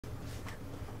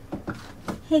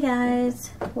Hey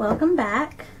guys, welcome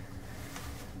back.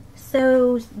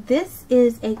 So this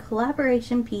is a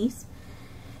collaboration piece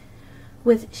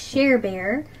with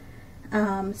Sharon.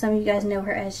 Some of you guys know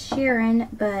her as Sharon,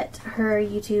 but her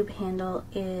YouTube handle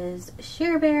is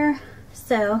Sharon.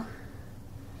 So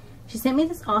she sent me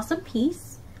this awesome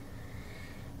piece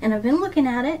and I've been looking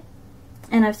at it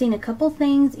and I've seen a couple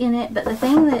things in it, but the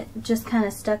thing that just kind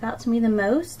of stuck out to me the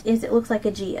most is it looks like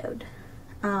a geode.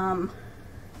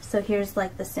 So here's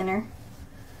like the center,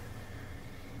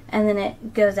 and then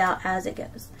it goes out as it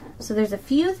goes. So there's a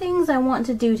few things I want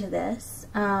to do to this.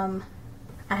 I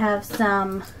have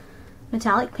some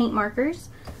metallic paint markers,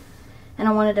 and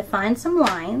I want to define some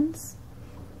lines,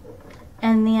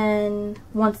 and then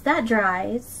once that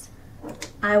dries,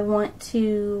 I want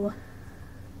to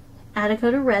add a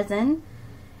coat of resin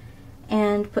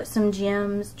and put some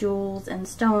gems, jewels, and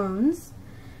stones.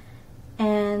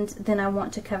 And then I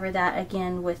want to cover that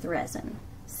again with resin.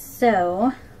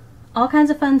 So, all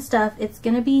kinds of fun stuff. It's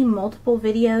going to be multiple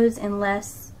videos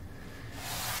unless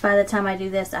by the time I do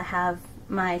this I have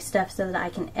my stuff so that I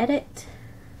can edit.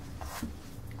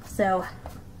 So,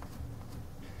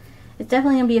 it's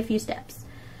definitely going to be a few steps.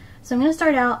 So I'm going to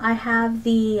start out. I have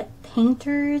the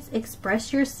Painter's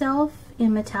Express Yourself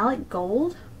in metallic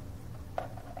gold.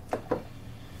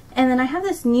 And then I have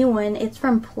this new one. It's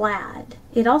from Plaid.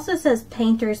 It also says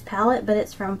Painter's Palette, but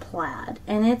it's from Plaid.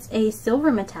 And it's a silver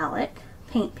metallic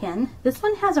paint pen. This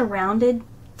one has a rounded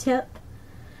tip.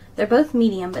 They're both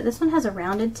medium, but this one has a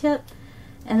rounded tip.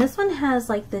 And this one has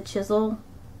like the chisel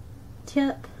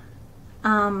tip.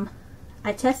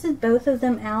 I tested both of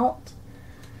them out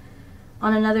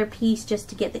on another piece just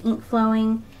to get the ink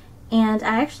flowing. And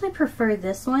I actually prefer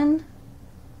this one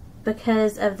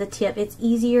because of the tip. It's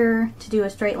easier to do a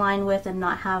straight line with and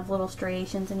not have little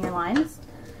striations in your lines.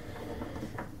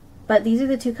 But these are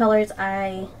the two colors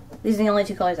these are the only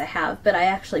two colors I have, but I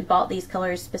actually bought these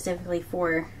colors specifically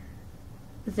for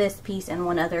this piece and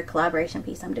one other collaboration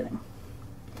piece I'm doing.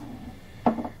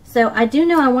 So I do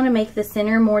know I want to make the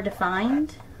center more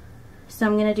defined, so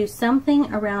I'm going to do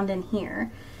something around in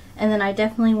here. And then I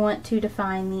definitely want to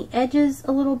define the edges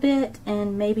a little bit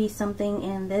and maybe something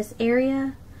in this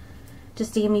area,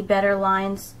 just to give me better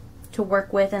lines to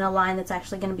work with and a line that's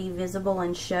actually going to be visible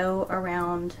and show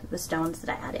around the stones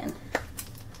that I add in.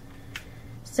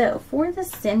 So for the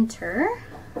center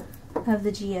of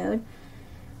the geode,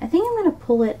 I think I'm going to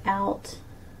pull it out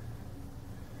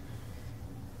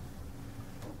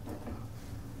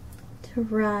to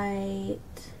right,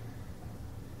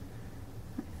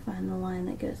 find the line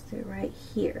that goes through right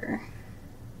here.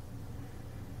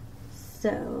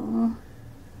 So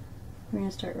we're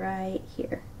going to start right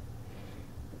here.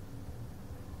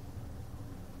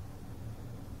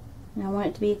 And I want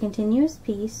it to be a continuous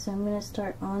piece, so I'm going to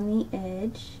start on the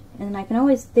edge. And I can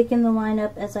always thicken the line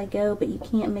up as I go, but you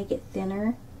can't make it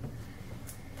thinner.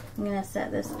 I'm going to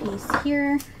set this piece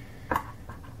here.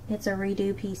 It's a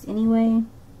redo piece anyway.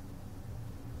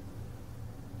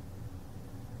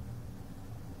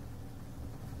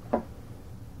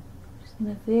 Just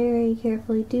going to very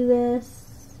carefully do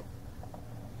this.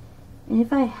 And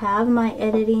if I have my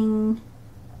editing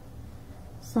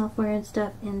software and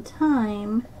stuff in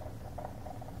time,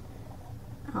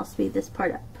 I'll speed this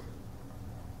part up.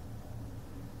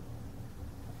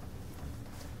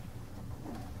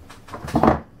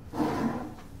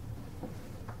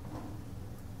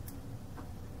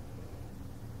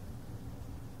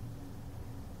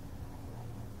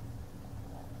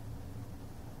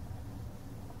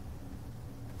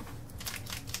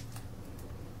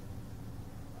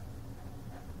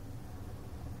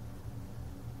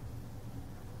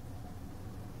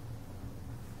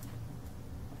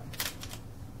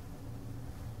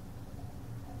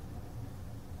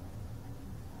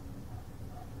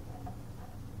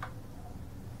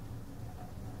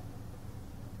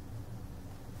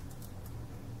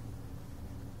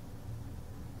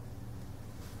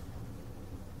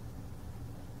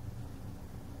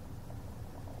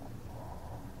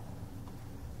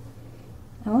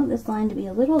 I want this line to be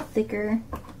a little thicker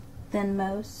than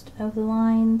most of the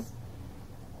lines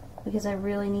because I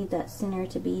really need that center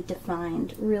to be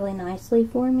defined really nicely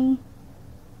for me.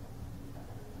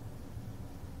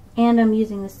 And I'm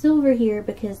using the silver here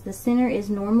because the center is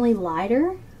normally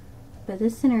lighter, but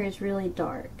this center is really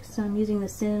dark. So I'm using the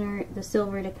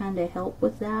silver to kind of help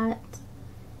with that.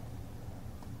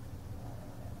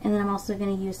 And then I'm also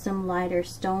going to use some lighter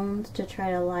stones to try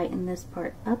to lighten this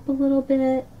part up a little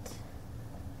bit.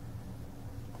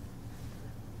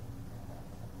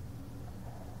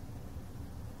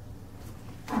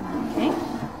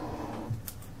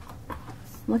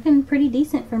 Looking pretty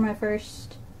decent for my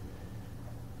first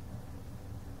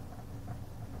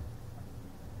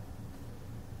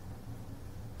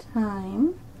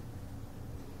time.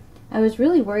 I was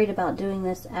really worried about doing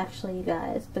this actually, you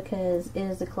guys, because it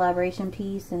is a collaboration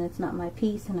piece and it's not my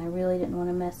piece, and I really didn't want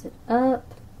to mess it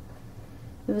up.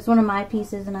 If it was one of my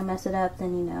pieces and I mess it up,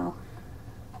 then you know,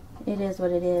 it is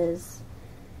what it is.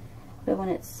 But when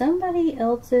it's somebody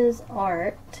else's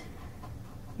art,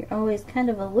 you're always kind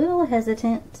of a little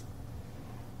hesitant,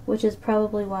 which is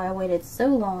probably why I waited so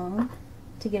long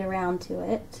to get around to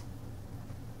it.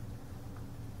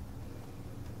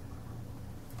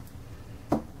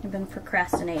 I've been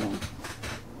procrastinating.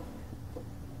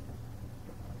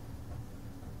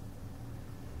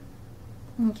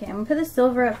 Okay, I'm gonna put the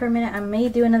silver up for a minute. I may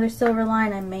do another silver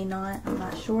line, I may not, I'm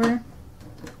not sure.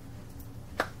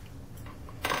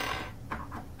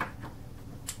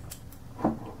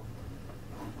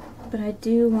 But I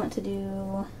do want to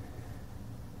do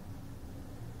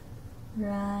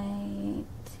right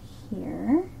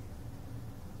here.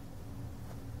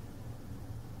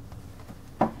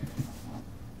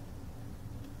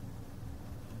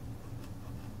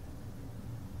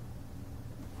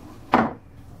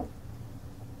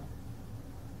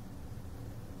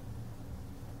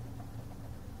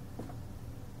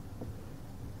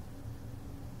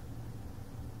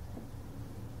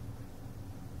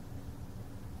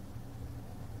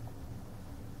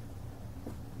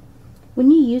 When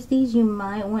you use these, you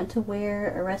might want to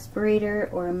wear a respirator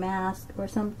or a mask or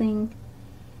something,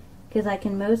 because I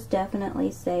can most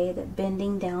definitely say that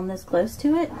bending down this close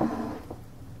to it,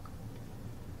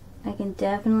 I can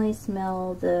definitely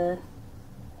smell the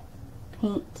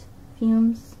paint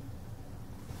fumes.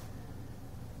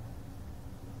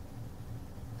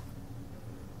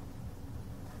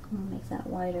 I'll make that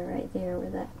wider right there where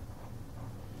that,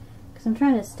 because I'm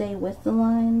trying to stay with the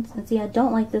lines. And see, I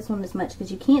don't like this one as much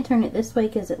because you can't turn it this way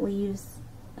because it leaves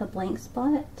a blank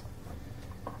spot.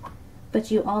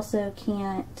 But you also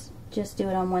can't just do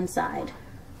it on one side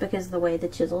because of the way the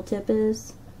chisel tip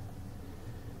is.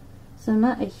 So I'm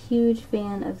not a huge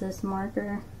fan of this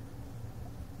marker.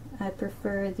 I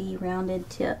prefer the rounded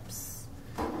tips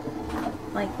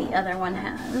like the other one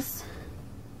has.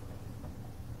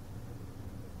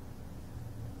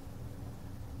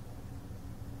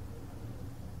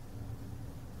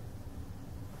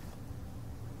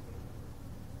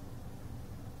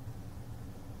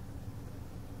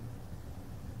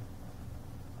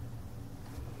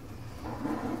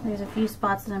 There's a few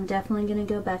spots that I'm definitely going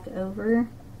to go back over.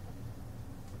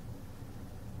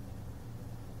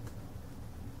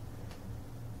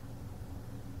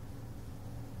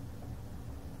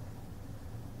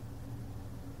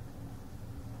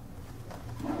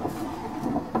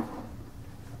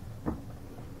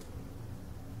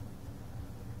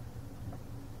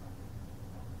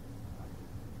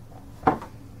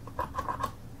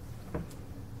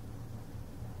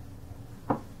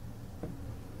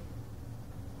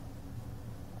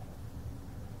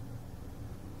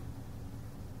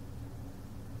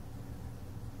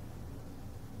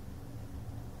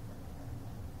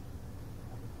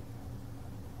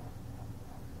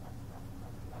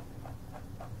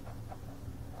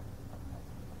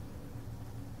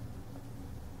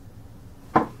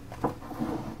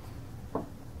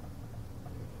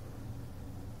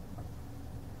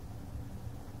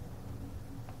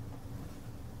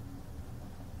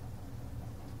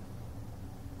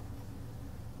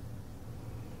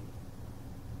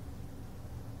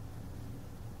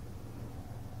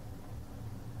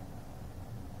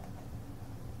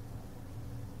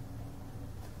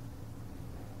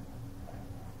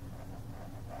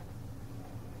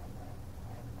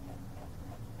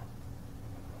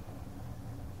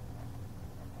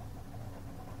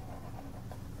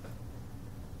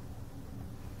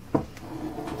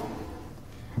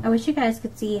 I wish you guys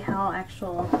could see how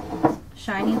actual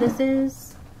shiny this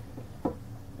is.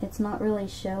 It's not really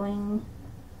showing.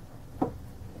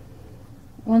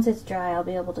 Once it's dry, I'll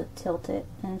be able to tilt it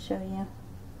and show you.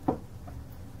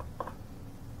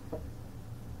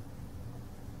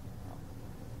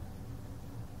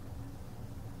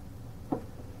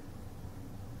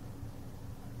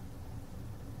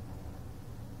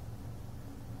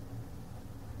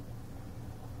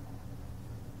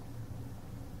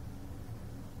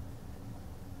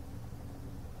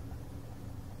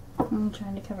 I'm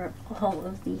trying to cover up all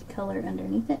of the color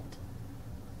underneath it.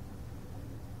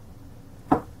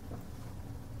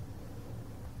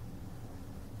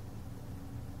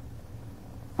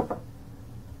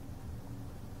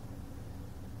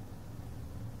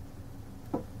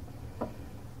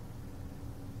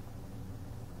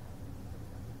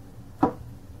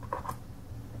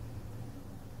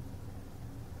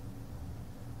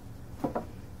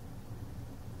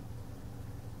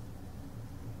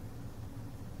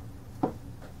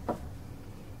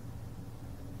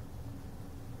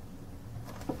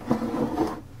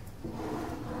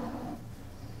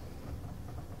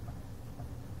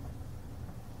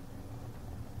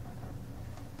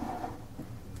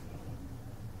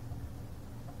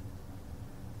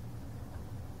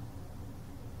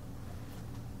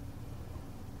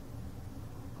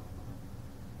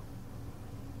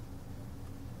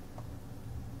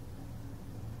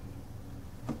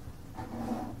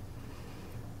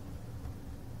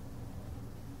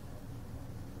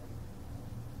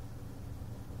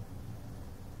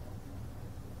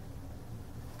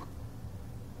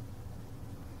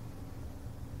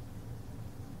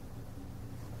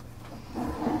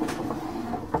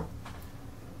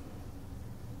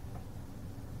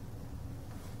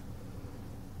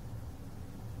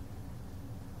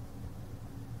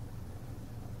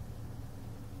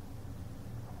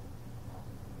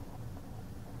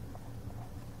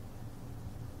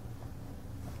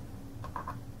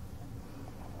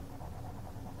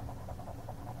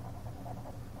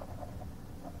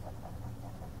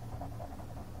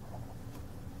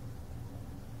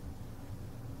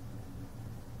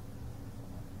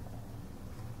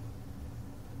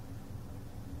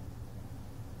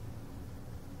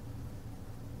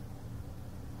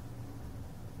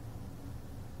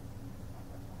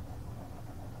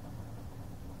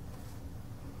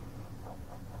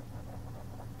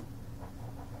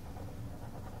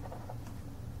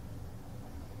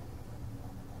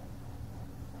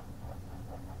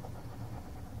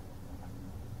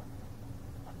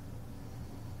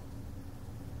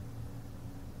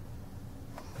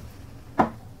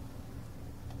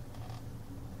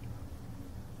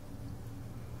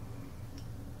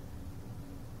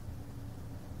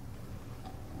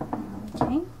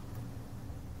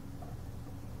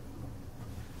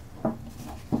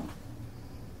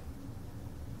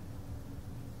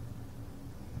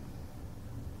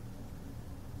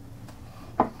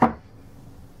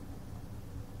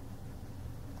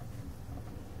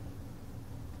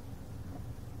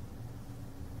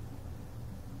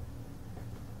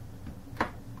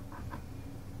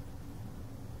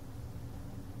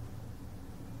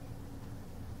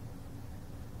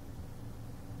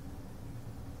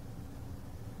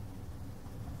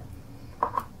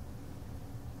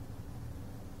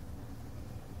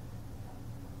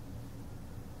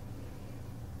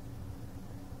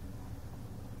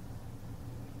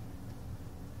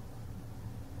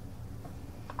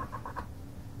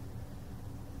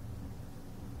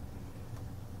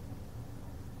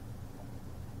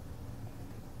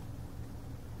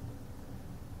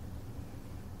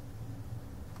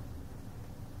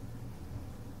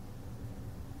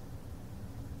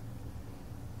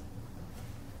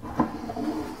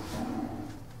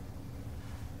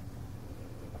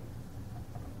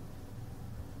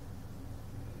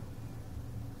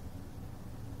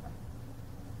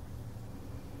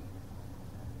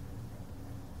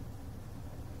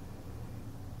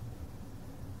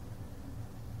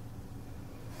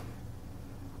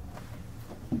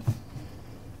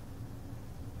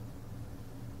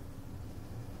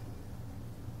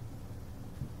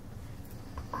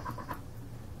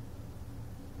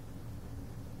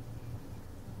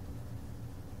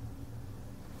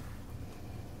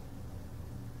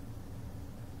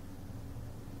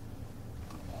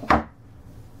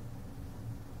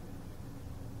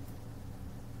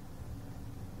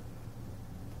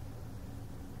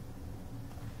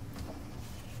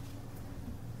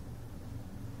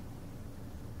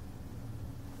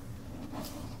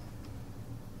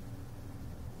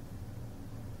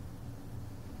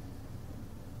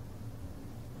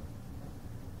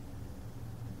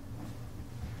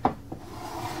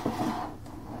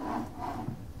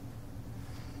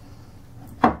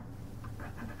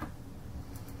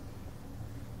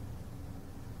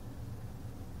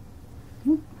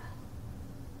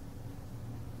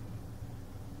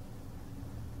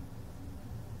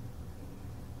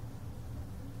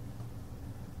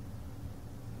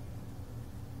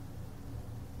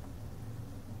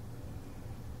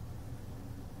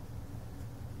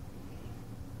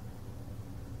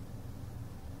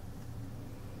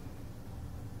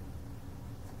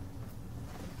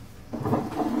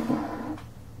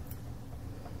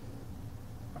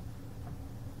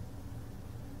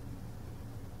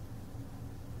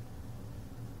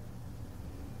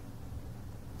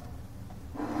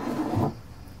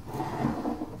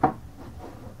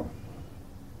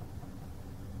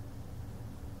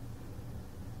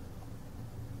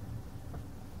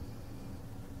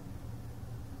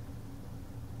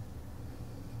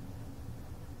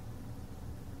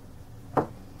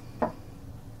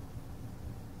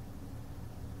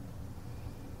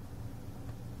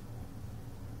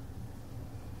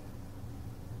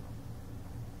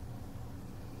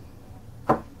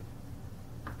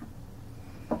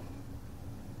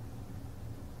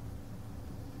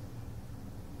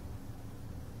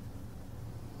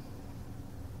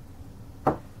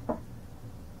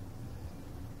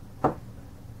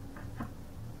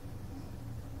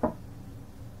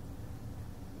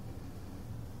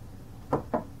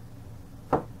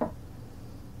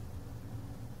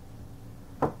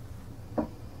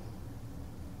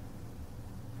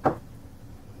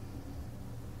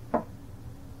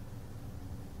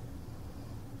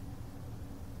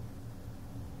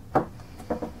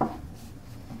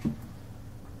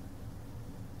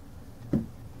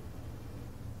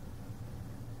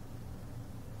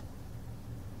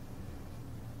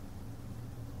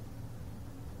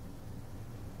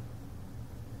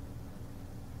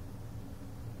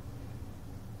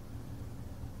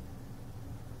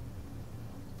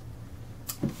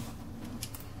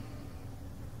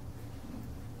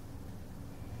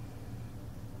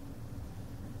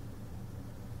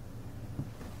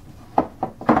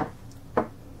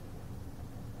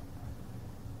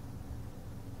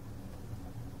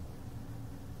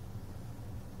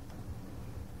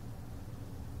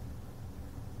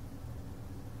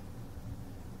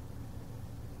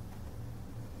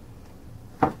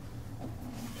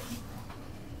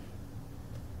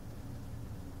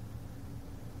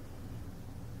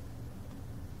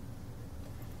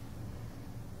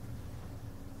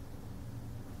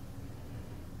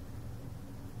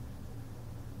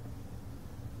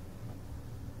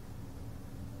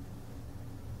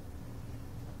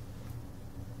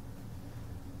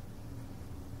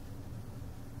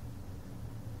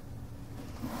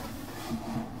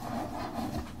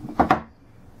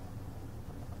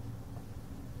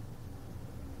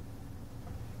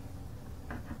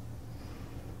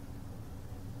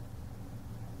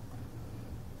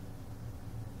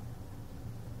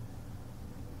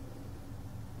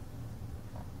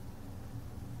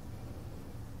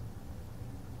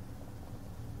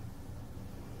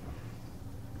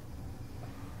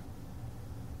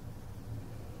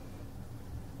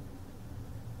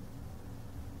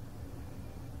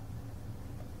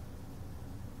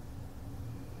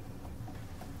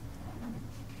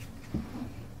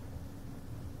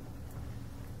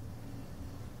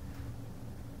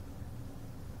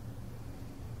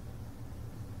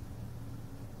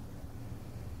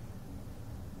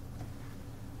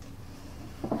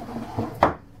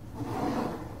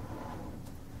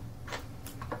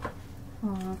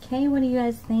 Okay, what do you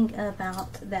guys think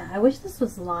about that? I wish this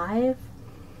was live,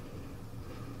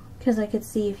 because I could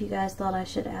see if you guys thought I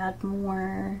should add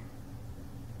more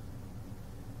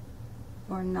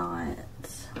or not.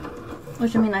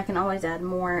 Which, I mean, I can always add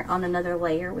more on another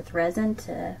layer with resin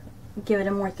to give it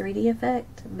a more 3D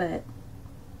effect, but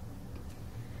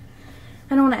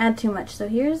I don't want to add too much. So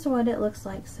here's what it looks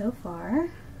like so far.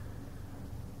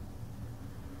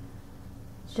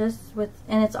 Just with,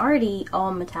 and it's already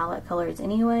all metallic colors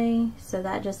anyway, so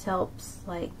that just helps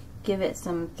like give it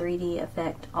some 3D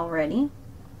effect already.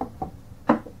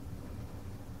 So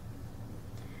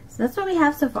that's what we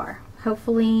have so far.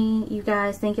 Hopefully you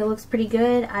guys think it looks pretty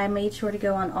good. I made sure to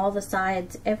go on all the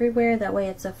sides everywhere, that way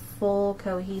it's a full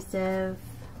cohesive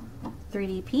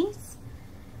 3D piece.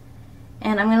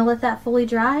 And I'm going to let that fully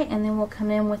dry, and then we'll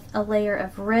come in with a layer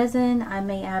of resin. I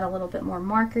may add a little bit more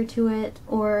marker to it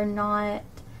or not,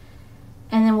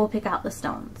 and then we'll pick out the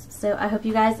stones. So I hope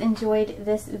you guys enjoyed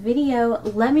this video.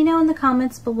 Let me know in the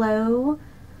comments below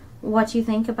what you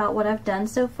think about what I've done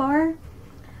so far.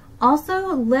 Also,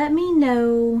 let me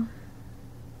know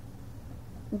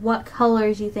what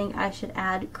colors you think I should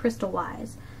add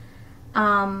crystal-wise.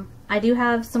 I do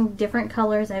have some different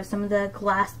colors. I have some of the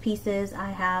glass pieces,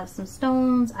 I have some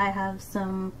stones, I have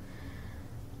some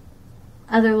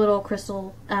other little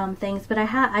crystal things, but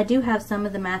I do have some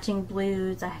of the matching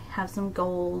blues. I have some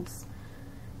golds.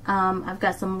 I've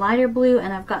got some lighter blue,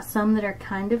 and I've got some that are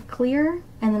kind of clear,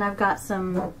 and then I've got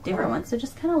some different ones. So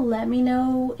just kind of let me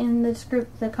know in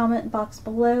the comment box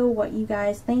below what you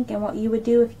guys think and what you would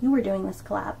do if you were doing this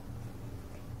collab.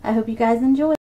 I hope you guys enjoy.